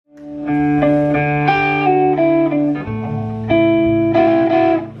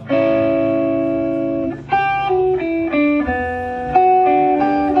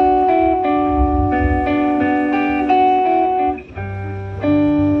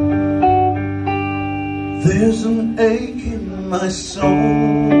There's an ache in my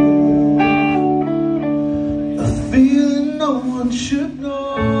soul, a feeling no one should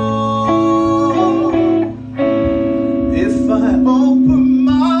know. If I open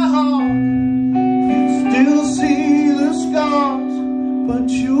my heart, you'd still see the scars, but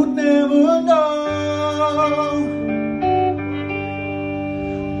you'd never know.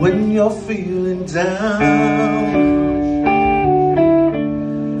 When you're feeling down,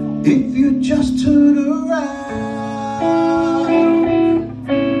 if you just turn around,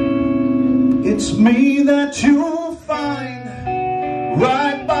 it's me that you'll find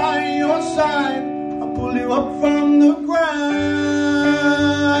right by your side. I'll pull you up from the ground.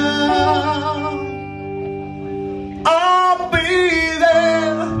 I'll be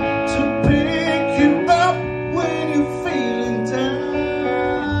there to pick you up when you're feeling down.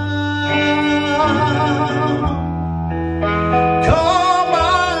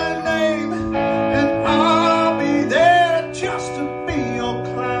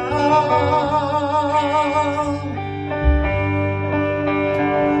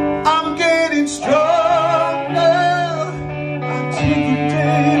 I'm getting stronger, I take it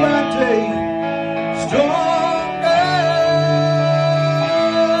day by day, stronger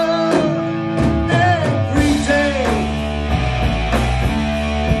every day.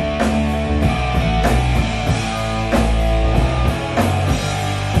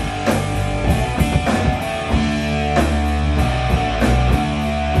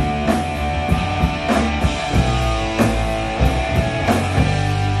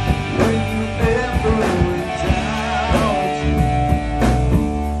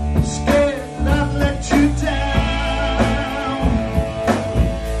 Scared